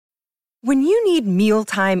When you need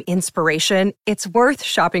mealtime inspiration, it's worth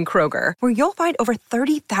shopping Kroger, where you'll find over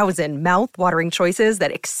 30,000 mouth-watering choices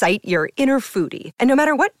that excite your inner foodie. And no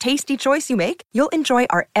matter what tasty choice you make, you'll enjoy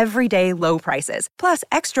our everyday low prices, plus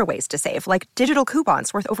extra ways to save, like digital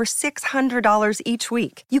coupons worth over $600 each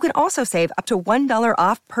week. You can also save up to $1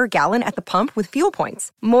 off per gallon at the pump with fuel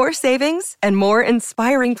points. More savings and more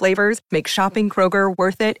inspiring flavors make shopping Kroger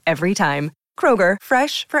worth it every time. Kroger,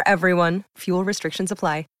 fresh for everyone. Fuel restrictions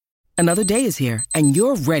apply. Another day is here, and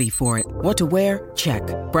you're ready for it. What to wear? Check.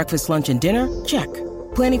 Breakfast, lunch, and dinner? Check.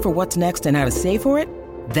 Planning for what's next and how to save for it?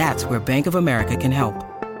 That's where Bank of America can help.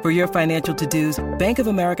 For your financial to-dos, Bank of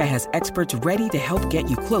America has experts ready to help get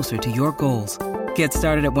you closer to your goals. Get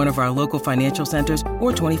started at one of our local financial centers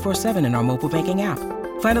or 24/7 in our mobile banking app.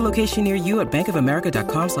 Find a location near you at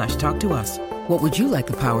bankofamerica.com/talktous. What would you like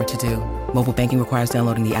the power to do? Mobile banking requires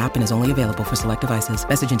downloading the app and is only available for select devices.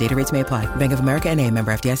 Message and data rates may apply. Bank of America N.A.,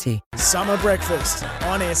 member FDIC. Summer breakfast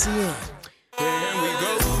on SEN.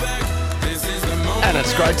 And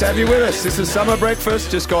it's great to have you with us. This is Summer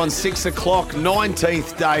Breakfast, just gone 6 o'clock,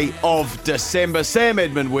 19th day of December. Sam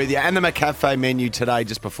Edmund with you, and the McCafe menu today,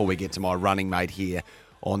 just before we get to my running mate here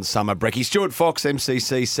on Summer Brekkie. Stuart Fox,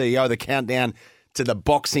 MCC CEO, the countdown to the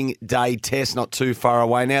Boxing Day test, not too far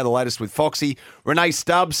away now. The latest with Foxy. Renee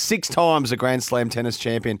Stubbs, 6 times a Grand Slam tennis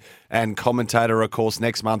champion and commentator, of course,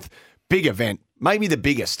 next month. Big event, maybe the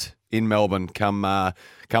biggest in Melbourne come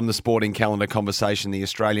the sporting calendar conversation, the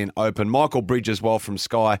Australian Open. Michael Bridge as well from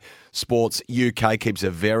Sky Sports UK keeps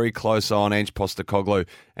a very close eye on Ange Postecoglou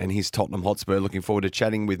and his Tottenham Hotspur. Looking forward to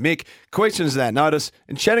chatting with Mick. Questions of that notice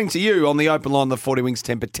and chatting to you on the open line, the 40 Wings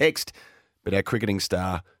Temper text. But our cricketing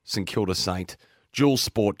star, St Kilda Saint, dual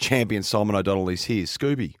sport champion Simon O'Donnell is here.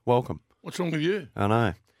 Scooby, welcome. What's wrong with you? I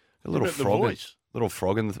know. A little frog. Little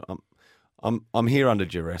frog. I'm here under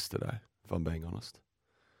duress today, if I'm being honest.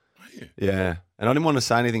 Are you? Yeah. And I didn't want to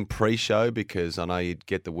say anything pre-show because I know you'd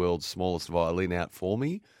get the world's smallest violin out for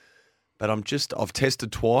me. But I've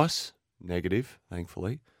tested twice, negative,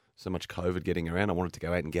 thankfully. So much COVID getting around. I wanted to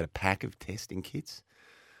go out and get a pack of testing kits.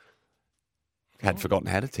 Had forgotten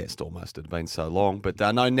how to test almost. It had been so long. But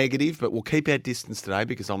no negative, but we'll keep our distance today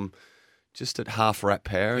because I'm just at half rat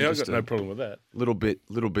power. Yeah, I've got no problem with that. Little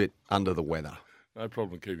bit under the weather. No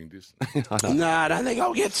problem keeping distance. No, I don't think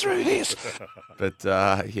I'll get through this. But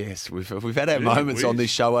yes, we've had our moments on this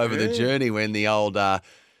show over the journey when the old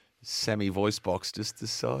Sammy voice box just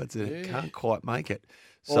decides that it can't quite make it.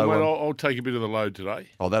 So mate, I'll take a bit of the load today.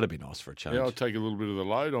 Oh, that'd be nice for a change. Yeah, I'll take a little bit of the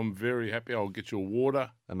load. I'm very happy. I'll get you a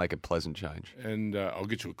water. And make a pleasant change. And I'll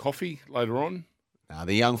get you a coffee later on. Now,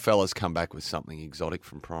 the young fellas come back with something exotic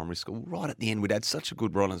from primary school. Right at the end, we'd had such a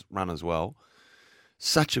good run as well.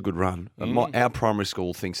 Such a good run. Our primary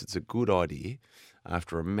school thinks it's a good idea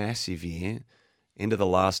after a massive year, end of the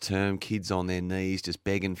last term, kids on their knees, just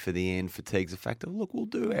begging for the end, fatigue's a factor. Look, we'll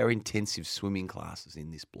do our intensive swimming classes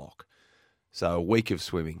in this block. So a week of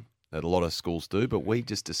swimming that a lot of schools do, but we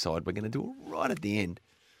just decide we're going to do it right at the end.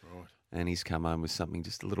 Right. And he's come home with something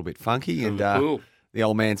just a little bit funky, and cool. The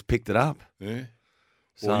old man's picked it up. Yeah.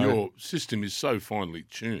 So, well, your system is so finely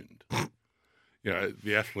tuned. You know,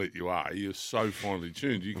 the athlete you are, you're so finely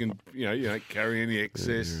tuned. You can, you don't carry any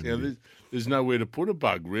excess. There's nowhere to put a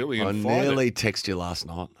bug, really. And I nearly texted you last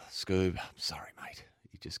night, Scoob. I'm sorry, mate.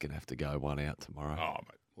 You're just going to have to go one out tomorrow. Oh,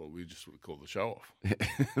 mate. Well, we just would have called the show off.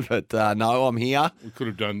 But no, I'm here. We could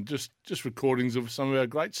have done just recordings of some of our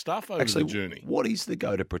great stuff over the journey. What is the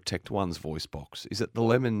go to protect one's voice box? Is it the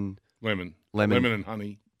lemon and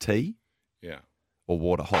honey tea? Yeah. Or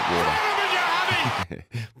water, hot water?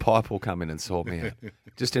 Pipe will come in and sort me out.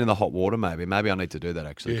 Just in the hot water, maybe. Maybe I need to do that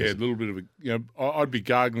actually. Yeah, a little bit of I'd be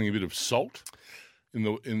gargling a bit of salt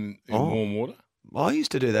in warm water. I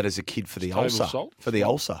used to do that as a kid for the ulcer. Salt? For the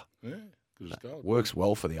ulcer. Yeah. Works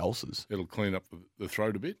well for the ulcers. It'll clean up the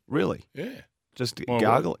throat a bit. Really? Yeah. Just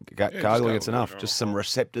gargling, it's enough. Just some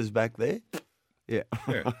receptors back there. Yeah.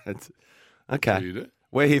 Okay.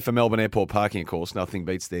 We're here for Melbourne Airport parking, of course. Nothing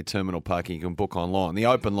beats their terminal parking. You can book online. The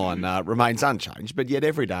open line remains unchanged, but yet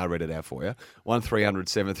every day I read it out for you. 1300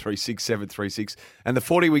 736 736. And the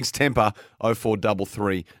 40 Wings Temper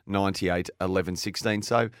 0433 98 11 16.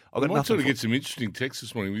 So I've got nothing. I might sort of get some interesting texts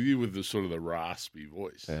this morning with you with the sort of the raspy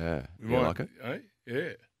voice. Yeah. You like it? Yeah.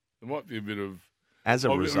 There might be a bit of. As a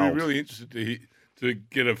result. I'd be really interested to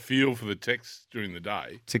get a feel for the text during the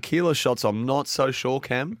day. Tequila shots, I'm not so sure,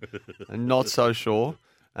 Cam. I'm not so sure.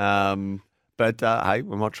 But hey,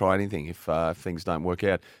 we might try anything if things don't work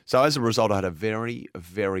out. So as a result, I had a very,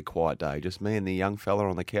 very quiet day. Just me and the young fella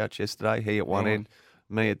on the couch yesterday. He at one end,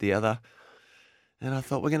 me at the other. And I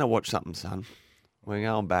thought, we're going to watch something, son. We're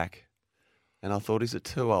going back. And I thought, is it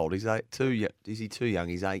too old? Is he too young?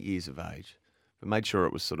 He's 8 years of age. But made sure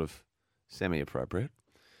it was sort of semi-appropriate.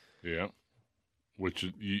 Yeah. Which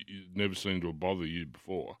you never seemed to bother you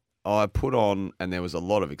before. I put on, and there was a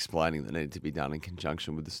lot of explaining that needed to be done in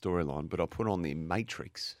conjunction with the storyline, but I put on The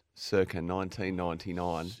Matrix circa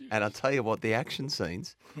 1999. And I tell you what, the action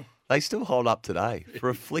scenes, they still hold up today. For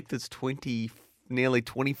a flick that's nearly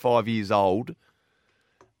 25 years old,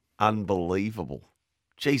 unbelievable.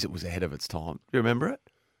 Jeez, it was ahead of its time. Do you remember it?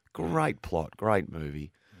 Great plot, great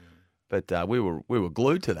movie. But we were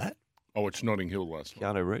glued to that. I watched Notting Hill last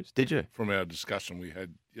night. Keanu Reeves. Did you? From our discussion we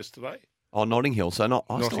had yesterday. Oh, Notting Hill. So I still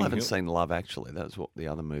Notting haven't Hill. seen Love Actually. That's what the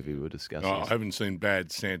other movie we were discussing. I haven't seen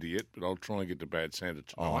Bad Santa yet, but I'll try and get to Bad Santa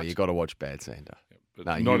tonight. Oh, you got to watch Bad Santa. But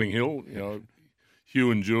No, Notting Hill,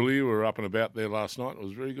 Hugh and Julie were up and about there last night. It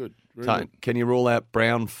was very good. Very good. Can you rule out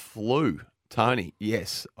brown flu? Tony,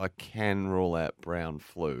 yes, I can rule out brown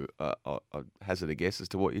flu. I hazard a guess as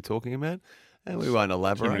to what you're talking about, and we won't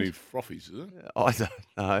elaborate. Too many frothies, is it? I don't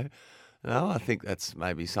know. No, I think that's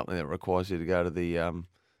maybe something that requires you to go to the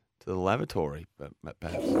lavatory, but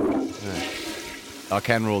perhaps. Yeah. I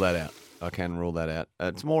can rule that out.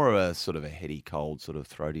 It's more of a sort of a heady cold, sort of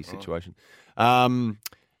throaty situation.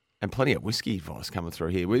 And plenty of whiskey advice coming through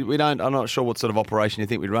here. We don't. I'm not sure what sort of operation you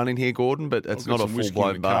think we'd run in here, Gordon, but it's not a full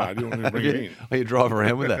blown bar. Do you want me to bring it in? You drive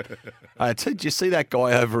around with that. Did you see that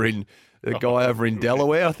guy over in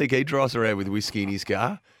Delaware? I think he drives around with whiskey in his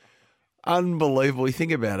car. Unbelievable. You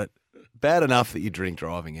think about it. Bad enough that you drink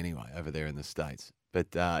driving anyway over there in the States.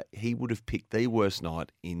 But he would have picked the worst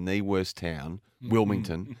night in the worst town,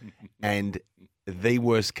 Wilmington, and the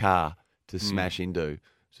worst car to smash into.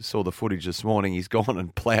 Just saw the footage this morning. He's gone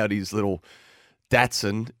and ploughed his little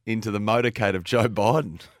Datsun into the motorcade of Joe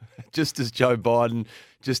Biden, just as Joe Biden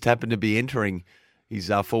just happened to be entering his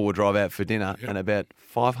four-wheel drive out for dinner, and about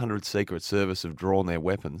 500 Secret Service have drawn their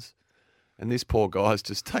weapons. And this poor guy's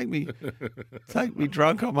just, take me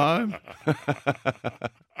drunk, I'm home.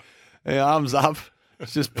 Arms up.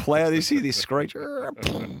 Just plough this here, this screech.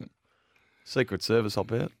 Secret Service, I'll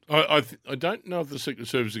bet. I don't know if the Secret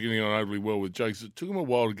Service are getting on overly well with Joe, 'cause it took him a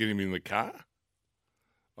while to get him in the car.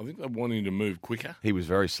 I think they want him to move quicker. He was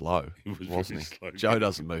very slow, He wasn't he? slow. Joe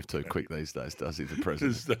doesn't move too quick these days, does he, the president?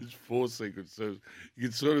 There's those four Secret Service. You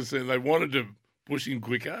can sort of see they wanted to push him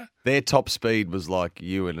quicker. Their top speed was like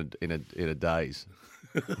you in a daze.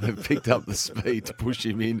 They picked up the speed to push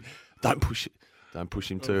him in. Don't push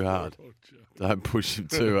him too hard. Don't push him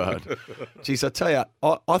too hard. Jeez, I tell you,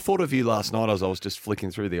 I thought of you last night as I was just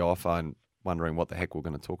flicking through the iPhone, wondering what the heck we're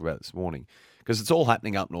going to talk about this morning. Because it's all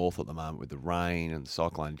happening up north at the moment with the rain and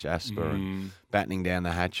Cyclone Jasper and battening down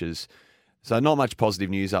the hatches. So not much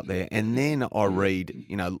positive news up there. And then I read,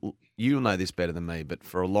 you'll know this better than me, but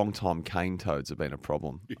for a long time, cane toads have been a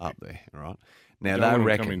problem up there, right? Now, they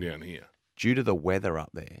reckon, coming down here. Due to the weather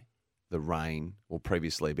up there, the rain, or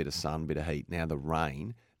previously a bit of sun, bit of heat, now the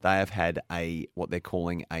rain, they have had what they're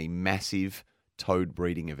calling a massive toad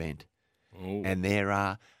breeding event. Oh. And there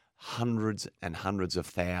are hundreds and hundreds of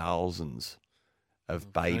thousands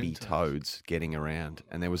of baby toads getting around.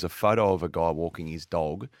 And there was a photo of a guy walking his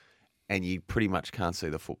dog, and you pretty much can't see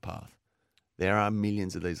the footpath. There are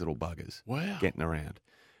millions of these little buggers getting around.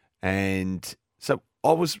 And so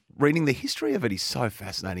I was reading the history of it. It's so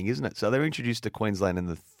fascinating, isn't it? So they were introduced to Queensland in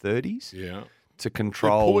the 30s. Yeah. To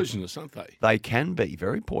control. They're poisonous, aren't they? They can be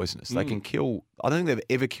very poisonous. They can kill. I don't think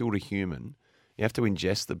they've ever killed a human. You have to literally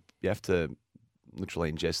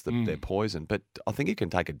ingest their poison. But I think it can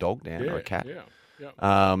take a dog down or a cat. Yeah.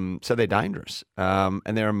 So they're dangerous. And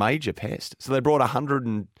they're a major pest. So they brought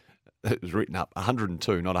 100 it was written up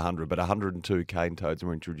 102, not 100, but 102 cane toads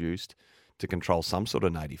were introduced to control some sort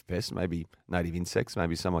of native pest, maybe native insects.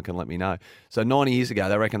 Maybe someone can let me know. So 90 years ago,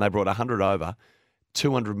 they reckon they brought 100 over.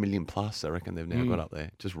 200 million plus, I reckon they've now got up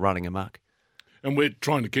there, just running amok. And we're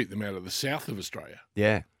trying to keep them out of the south of Australia.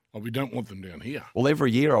 Yeah. Well, we don't want them down here. Well, every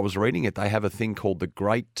year I was reading it, they have a thing called the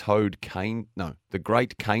Great Cane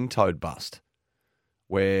Toad Bust,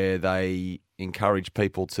 where they encourage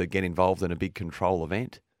people to get involved in a big control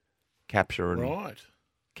event, capture,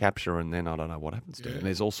 and then I don't know what happens to them. And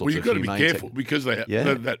there's all sorts of Well, you've got to be careful because they're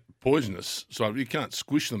that poisonous, so you can't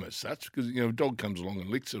squish them as such because, a dog comes along and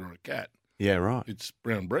licks it or a cat. Yeah, right. It's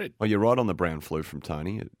brown bread. Well, you're right on the brown flu from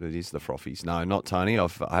Tony. It is the frothies. No, not Tony. I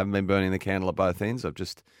haven't been burning the candle at both ends. I've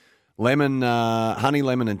just honey,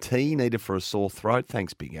 lemon and tea needed for a sore throat.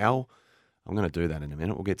 Thanks, Big Al. I'm going to do that in a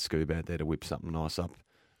minute. We'll get Scoob out there to whip something nice up.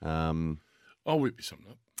 I'll whip you something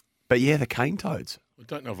up. But yeah, the cane toads. I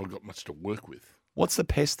don't know if I've got much to work with. What's the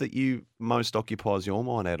pest that you most occupies your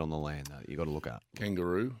mind out on the land that you got to look at?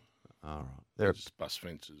 Kangaroo. All right. Because bus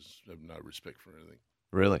fences have no respect for anything.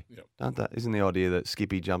 Really? Yep. Isn't the idea that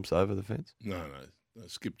Skippy jumps over the fence? No.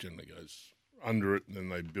 Skip generally goes under it, and then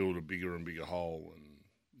they build a bigger and bigger hole, and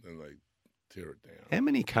then they tear it down. How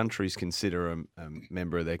many countries consider a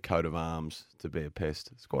member of their coat of arms to be a pest?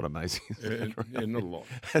 It's quite amazing. Yeah, not a lot.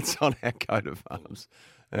 It's on our coat of arms.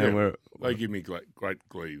 And they give me great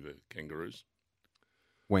glee, the kangaroos.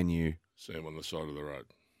 When you see them on the side of the road.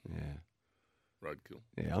 Yeah. Roadkill.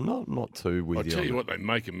 Yeah, I'm not too with you. I tell you what, they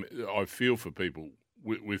make them. I feel for people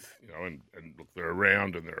with and look, they're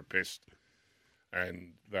around and they're a pest,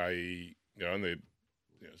 and they, and they're,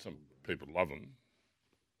 some people love them.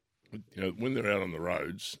 But, when they're out on the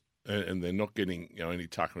roads and they're not getting, any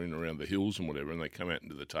tuckering around the hills and whatever, and they come out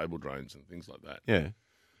into the table drains and things like that. Yeah.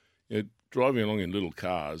 Driving along in little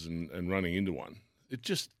cars and running into one, it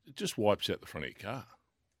just wipes out the front of your car.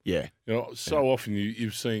 Yeah. Often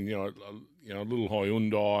you've seen, a little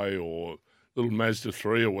Hyundai or little Mazda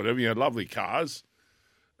 3 or whatever, lovely cars,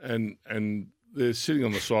 and they're sitting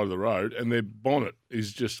on the side of the road and their bonnet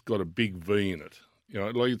is just got a big V in it.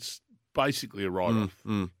 Like it's basically a write-off.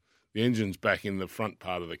 The engine's back in the front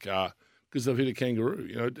part of the car because they've hit a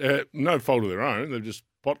kangaroo. No fault of their own. They're just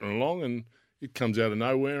potting along and it comes out of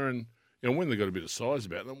nowhere. And, when they've got a bit of size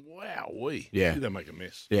about them, wowee. Yeah. They make a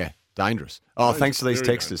mess. Yeah. Dangerous. Oh, thanks for these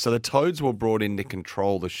Very texters. dangerous. So the toads were brought in to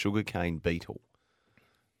control the sugarcane beetle.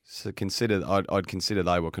 So I'd consider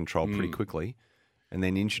they were controlled pretty quickly, and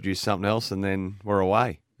then introduce something else, and then we're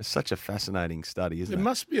away. It's such a fascinating study, isn't it? There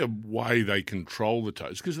must be a way they control the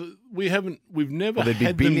toads because we've never there'd be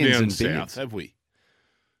had them billions down and south, billions. have we?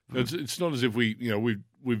 It's not as if we've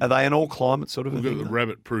Are they an all climate sort of a we've thing? got the though?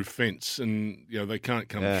 rabbit-proof fence, and they can't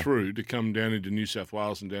come through to come down into New South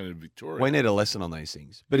Wales and down into Victoria. We need a lesson on these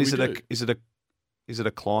things. But We is do. it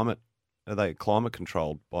a climate? Are they climate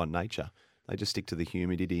controlled by nature? They just stick to the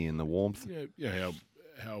humidity and the warmth.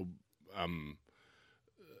 How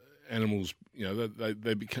animals,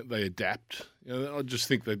 they adapt. I just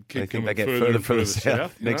think they'd keep They think coming they get further and further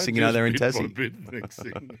south. Next thing you know, they're in just Tassie. bit by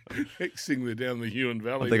bit. Next thing they're down the Huon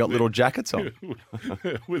Valley. They got little jackets on.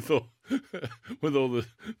 with all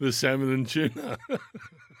the salmon and tuna.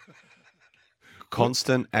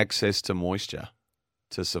 Constant access to moisture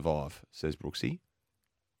to survive, says Brooksy.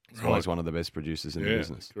 That's why he's one of the best producers in the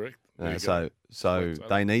business. Correct. So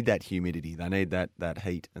they need that humidity, they need that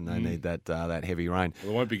heat, and they need that heavy rain.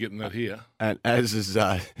 Well, they won't be getting that here. And as his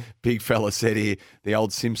big fella said here, the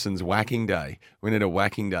old Simpsons whacking day. We need a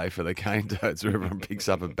whacking day for the cane toads where everyone picks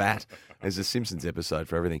up a bat. There's a Simpsons episode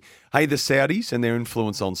for everything. Hey, the Saudis and their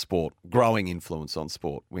influence on sport, growing influence on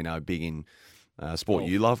sport. We know big in sport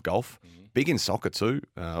you love, golf. Big in soccer too.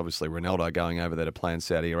 Obviously, Ronaldo going over there to play in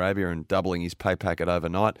Saudi Arabia and doubling his pay packet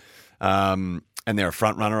overnight. And they're a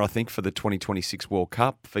front runner, I think, for the 2026 World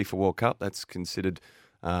Cup, FIFA World Cup. That's considered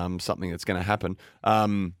something that's going to happen.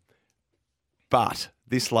 But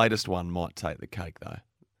this latest one might take the cake, though.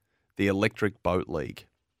 The Electric Boat League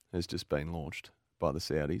has just been launched by the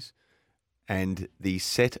Saudis. And the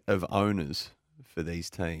set of owners for these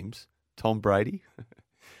teams, Tom Brady,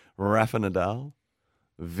 Rafa Nadal,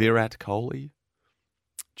 Virat Kohli,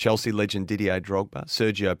 Chelsea legend Didier Drogba,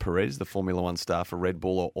 Sergio Perez, the Formula One star for Red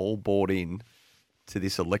Bull, are all bought in to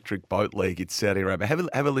this Electric Boat League in Saudi Arabia.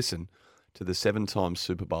 Have a listen to the 7-time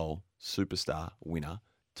Super Bowl superstar winner,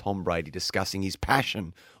 Tom Brady, discussing his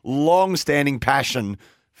passion, long-standing passion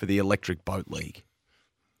for the Electric Boat League.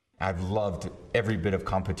 I've loved every bit of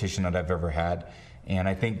competition that I've ever had, and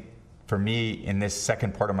I think for me, in this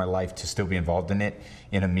second part of my life, to still be involved in it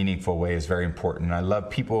in a meaningful way is very important. I love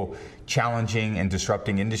people challenging and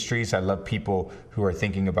disrupting industries. I love people who are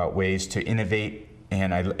thinking about ways to innovate,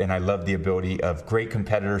 and I love the ability of great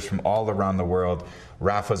competitors from all around the world.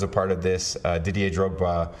 Rafa's a part of this, Didier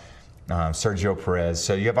Drogba, Sergio Perez.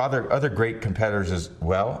 So you have other great competitors as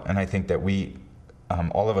well, and I think that we,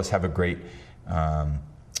 all of us, have a great,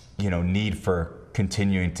 need for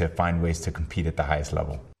continuing to find ways to compete at the highest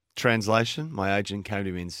level. Translation, my agent came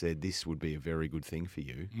to me and said, this would be a very good thing for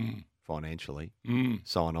you financially.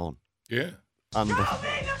 Sign on. Yeah.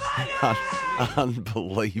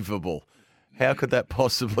 Unbelievable. How could that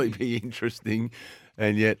possibly be interesting?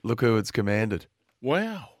 And yet, look who it's commanded.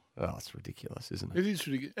 Wow. Oh, it's ridiculous, isn't It it? is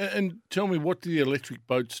ridiculous. And tell me, what do the electric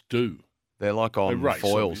boats do? They're like on They race,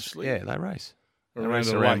 foils. obviously. Yeah, they race. They Around race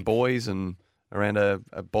a around lake. buoys and around a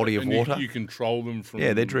body of And water. You control them from...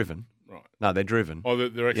 Yeah, they're driven. Right. No, they're driven. Oh,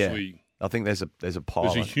 they're actually... I think there's a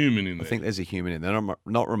pilot. There's a human in there. I think there's a human in there. They're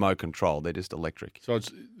not remote controlled. They're just electric. So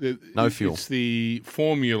it's... No fuel. It's the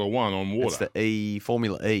Formula One on water. It's the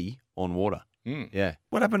Formula E on water. Yeah.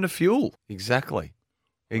 What happened to fuel? Exactly,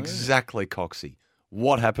 Coxie.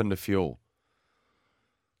 What happened to fuel?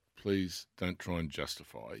 please don't try and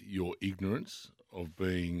justify your ignorance of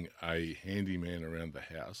being a handyman around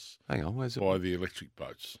the house. Hang on, where's it? By the electric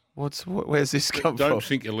boats. Where's this come from? Don't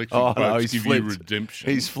think electric boats give flipped. you redemption.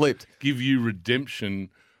 He's flipped. Give you redemption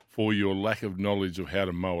for your lack of knowledge of how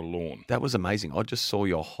to mow a lawn. That was amazing. I just saw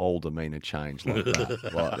your whole demeanour change like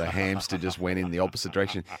that. Like the hamster just went in the opposite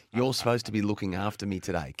direction. You're supposed to be looking after me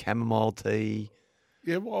today. Chamomile tea.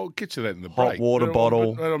 Yeah, well, I'll get you that in the Hot break. water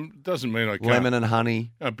bottle. Doesn't mean I can't. Lemon and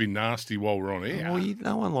honey. Don't be nasty while we're on air. Well,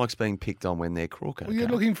 no one likes being picked on when they're crook. Well, you're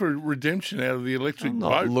looking for redemption out of the electric I'm boat.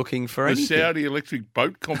 not looking for the anything. Saudi electric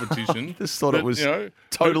boat competition. I just thought it was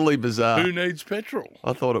totally bizarre. Who needs petrol?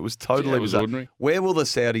 I thought it was totally it was bizarre. ordinary. Where will the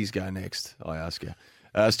Saudis go next, I ask you?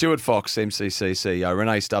 Stuart Fox, MCC CEO.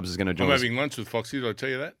 Renee Stubbs is going to join I'm us. having lunch with Foxy. Did I tell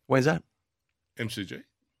you that? When's that? MCG.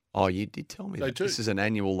 Oh, you did tell me Day that. two. This is an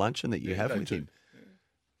annual luncheon that you have day with two. him.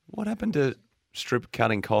 What happened to strip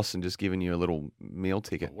cutting costs and just giving you a little meal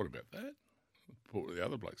ticket? Oh, what about that? The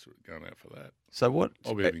other blokes are going out for that. So what?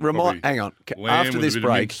 I'll be having Hang on. lamb After with this a bit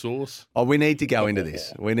of mint break, sauce. we need to go into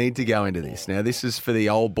this. We need to go into this. Now, this is for the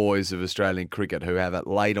old boys of Australian cricket who have it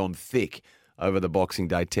laid on thick over the Boxing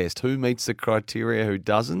Day test. Who meets the criteria, who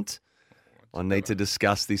doesn't? I need to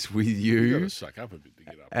discuss this with You've got you. to suck up a bit to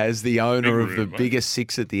get up. As the owner Big of the room, mate. biggest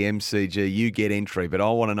six at the MCG, you get entry, but I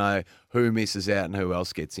want to know who misses out and who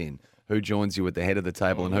else gets in. Who joins you at the head of the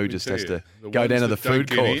table and Let who me just tell has you, to the go ones down to the that don't food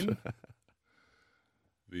get court. in,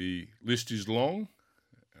 the list is long.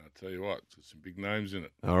 And I'll tell you what, there's some big names in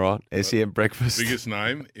it. All right, SEM breakfast. Biggest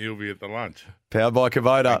name, he'll be at the lunch. Powered by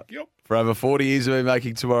Kubota. Yep. For over 40 years, we've been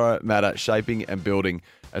making tomorrow matter, shaping and building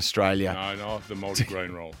Australia No, the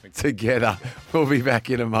multigrain roll. Thank you. together. We'll be back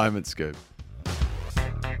in a moment, Scoop.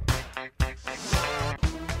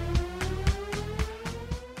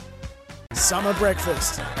 Summer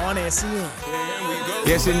breakfast on SEN.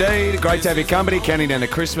 Yes, indeed. Great to have your company. Counting down to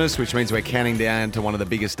Christmas, which means we're counting down to one of the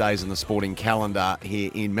biggest days on the sporting calendar here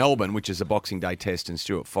in Melbourne, which is a Boxing Day test. And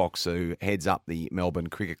Stuart Fox, who heads up the Melbourne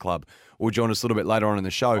Cricket Club, will join us a little bit later on in the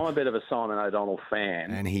show. I'm a bit of a Simon O'Donnell fan.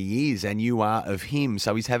 And he is, and you are of him.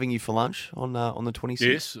 So he's having you for lunch on the 26th?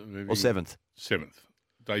 Yes. Or 7th? 7th.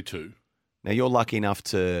 Day 2. Now, you're lucky enough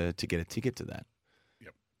to get a ticket to that.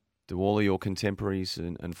 Yep. Do all of your contemporaries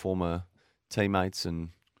and former teammates and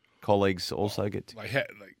colleagues also get... They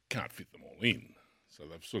can't fit them all in, so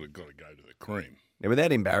they've sort of got to go to the cream. Now,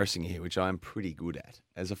 without embarrassing you, which I am pretty good at,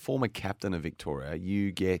 as a former captain of Victoria,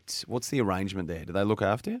 you get... What's the arrangement there? Do they look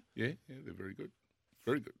after you? Yeah, they're very good.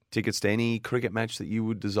 Very good. Tickets to any cricket match that you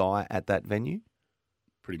would desire at that venue?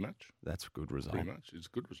 Pretty much. That's a good result. Pretty much. It's a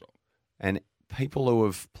good result. And people who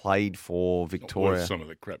have played for Not Victoria... worth some of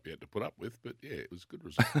the crap you had to put up with, but yeah, it was a good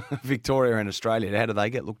result. Victoria and Australia, how do they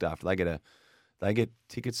get looked after? They get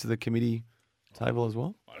tickets to the committee table as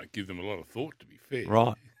well? I don't give them a lot of thought, to be fair.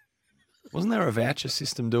 Right. Wasn't there a voucher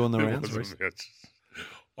system doing the There rounds? was a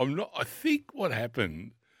voucher. I think what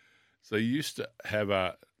happened is they used to have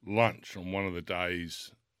a lunch on one of the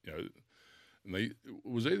days, and it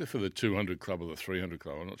was either for the 200 club or the 300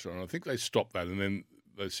 club, I'm not sure. And I think they stopped that, and then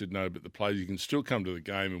they said, no, but the players, you can still come to the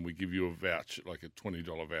game and we give you a voucher, like a $20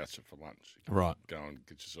 voucher for lunch. You can Right. Go and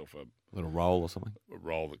get yourself a Little roll or something?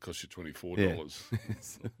 roll that costs you $24, Yeah.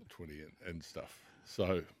 20 and stuff.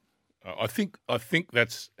 So I think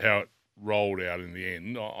that's how it rolled out in the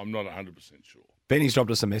end. I'm not 100% sure. Benny's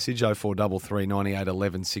dropped us a message, 0433 98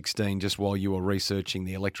 11 16, just while you were researching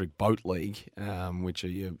the Electric Boat League, which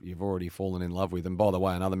you've already fallen in love with. And by the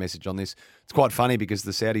way, another message on this. It's quite funny because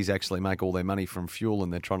the Saudis actually make all their money from fuel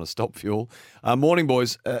and they're trying to stop fuel. Morning,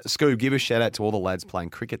 boys. Scoob, give a shout out to all the lads playing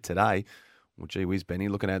cricket today. Well, gee whiz, Benny,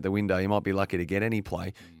 looking out the window, you might be lucky to get any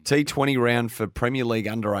play. T20 round for Premier League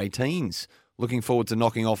under-18s. Looking forward to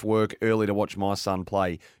knocking off work early to watch my son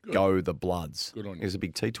play. Good. Go the Bloods. Good on you. There's a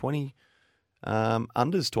big T20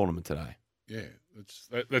 unders tournament today. Yeah,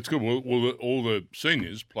 that's good. Well, all the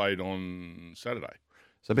seniors played on Saturday.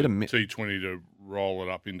 So a bit of T20 to roll it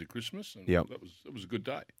up into Christmas. And Yep. it was a good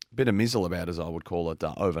day. bit of mizzle about, as I would call it,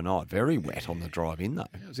 overnight. Very wet on the drive in though.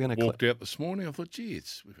 It was going to Walked out this morning. I thought, gee,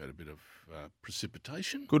 we've had a bit of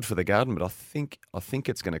precipitation. good for the garden, but I think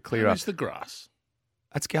it's going to clear up. How's the grass?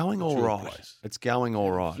 It's going all your right. place. It's going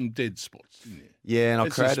all right. Some dead spots, didn't there? Yeah, and I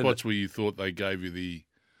That's the created. spots where you thought they gave you the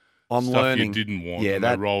I'm stuff learning. you didn't want, Yeah, and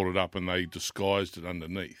that they rolled it up and they disguised it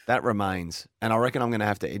underneath. that remains, and I reckon I'm going to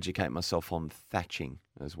have to educate myself on thatching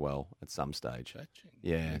as well at some stage. Thatching.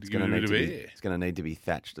 Yeah, Need it's to give going to it a need bit to of be. air. It's going to need to be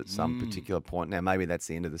thatched at some particular point. Now, maybe that's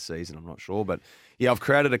the end of the season. I'm not sure, but yeah, I've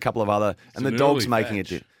created a couple of other, and the an dog's early making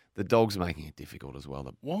thatch. the dog's making it difficult as well.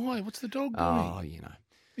 Why? What's the dog doing? Oh, you know,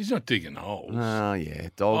 He's not digging holes. Oh, yeah.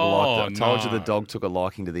 Dog I told you the dog took a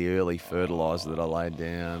liking to the early fertiliser that I laid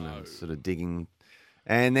down and sort of digging.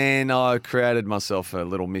 And then I created myself a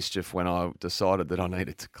little mischief when I decided that I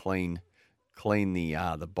needed to clean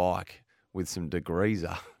the bike with some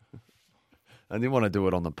degreaser. I didn't want to do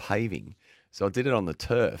it on the paving, so I did it on the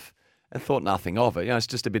turf and thought nothing of it. It's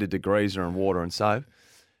just a bit of degreaser and water and soap.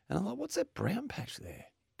 And I'm like, what's that brown patch there?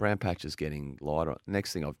 Brown patch is getting lighter.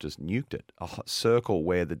 Next thing, I've just nuked it. A circle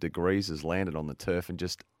where the degreaser's landed on the turf and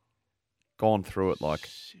just gone through it like,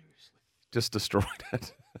 just destroyed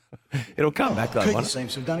it. It'll come back though, won't it?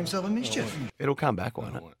 Seems to have done himself a mischief. It'll come back,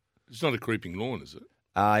 won't it? It's not a creeping lawn, is it?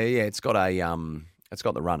 Yeah, it's got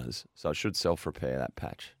the runners, so it should self-repair that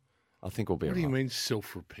patch. I think we'll be What do you right. mean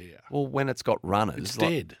self-repair? Well, when it's got runners. It's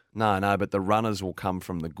dead. No, but the runners will come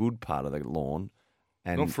from the good part of the lawn.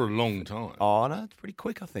 And Not for a long time. Oh, no, it's pretty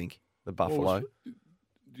quick, I think, the buffalo. Well,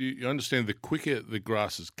 do you understand the quicker the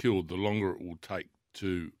grass is killed, the longer it will take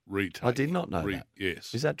to retake? I did not know that.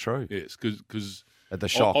 Yes. Is that true? Yes, because At the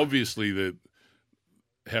shock. obviously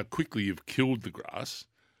how quickly you've killed the grass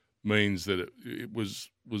means that it was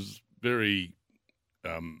very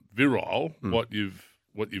virile. What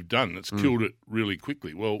you've done, it's killed it really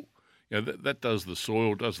quickly. Well, that does the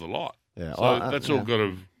soil, does the lot. Yeah, so that's all got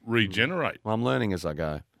to regenerate. Well, I'm learning as I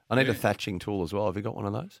go. I need a thatching tool as well. Have you got one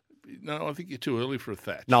of those? No, I think you're too early for a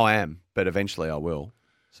thatch. No, I am, but eventually I will.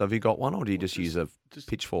 So have you got one, or do you just use a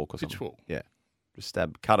pitchfork or something? Pitchfork. Yeah, just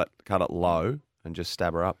cut it low, and just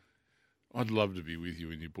stab her up. I'd love to be with you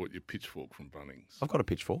when you bought your pitchfork from Bunnings. I've got a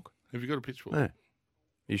pitchfork. Have you got a pitchfork? Yeah. Are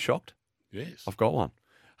you shocked? Yes. I've got one.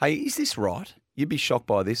 Hey, is this right? You'd be shocked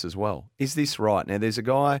by this as well. Is this right? Now, there's a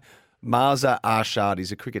guy, Marza Arshad.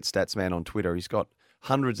 He's a cricket stats man on Twitter. He's got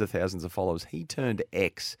hundreds of thousands of followers. He turned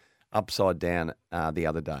X upside down the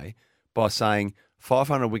other day by saying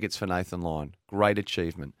 500 wickets for Nathan Lyon. Great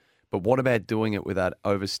achievement. But what about doing it without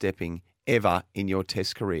overstepping ever in your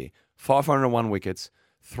test career? 501 wickets,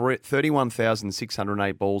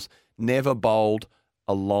 31,608 balls, never bowled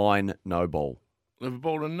a line no ball. Never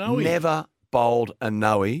bowled a no. Never bowled a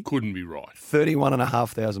no-e. Couldn't be right.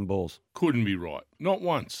 31,500 balls. Couldn't be right. Not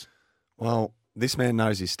once. Well, this man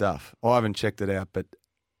knows his stuff. I haven't checked it out, but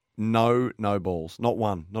no balls. Not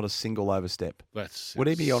one. Not a single overstep. That's Would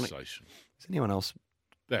he be on it? sensational. Is anyone else?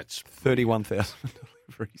 That's 31,000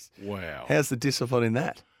 deliveries. wow. How's the discipline in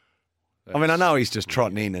that? I mean, I know he's just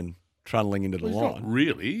trotting in and trundling into the Well, he's line. not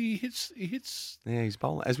really. He hits. Yeah, he's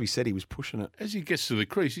bowling. As we said, he was pushing it. As he gets to the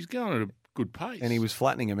crease, he's going at a good pace. And he was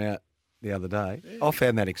flattening him out the other day. Yeah. I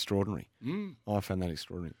found that extraordinary.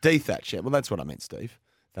 Dethatch, yeah. Well, that's what I meant, Steve.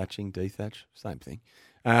 Thatching, dethatch, same thing.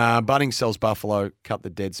 Bunnings sells buffalo, cut the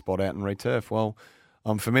dead spot out and returf. Well,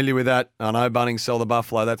 I'm familiar with that. I know Bunnings sell the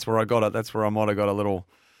buffalo. That's where I got it. That's where I might have got a little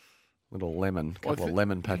lemon, couple of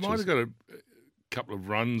lemon patches. You might have got a couple of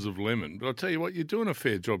runs of lemon, but I'll tell you what, you're doing a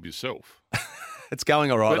fair job yourself. It's going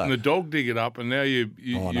all right. Letting the dog dig it up, and now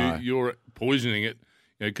no. you're poisoning it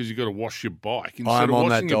because you've got to wash your bike. Instead I'm of on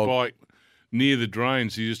washing that your dog. bike near the drain,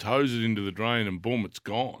 so you just hose it into the drain and boom, it's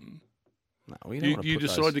gone. No, you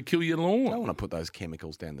decide to kill your lawn. I don't want to put those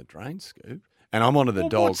chemicals down the drain, Scoop. And I'm onto the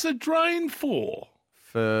dog. What's the drain for?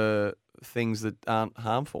 For things that aren't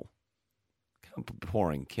harmful. Can't be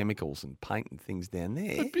pouring chemicals and paint and things down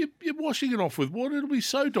there. But you're washing it off with water. It'll be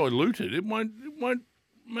so diluted, it won't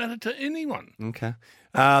matter to anyone. Okay.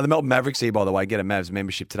 The Melbourne Mavericks here, by the way. Get a Mavs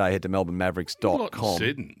membership today. Head to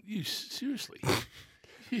melbournemavericks.com. You seriously?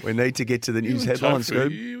 We need to get to the news and headlines, Tofu,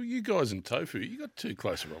 Scoop. you guys and Tofu, you got too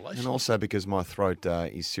close a relationship. And also because my throat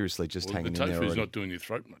is seriously just hanging in there The Tofu's already. not doing your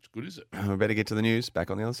throat much good, is it? We better get to the news. Back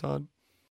on the other side.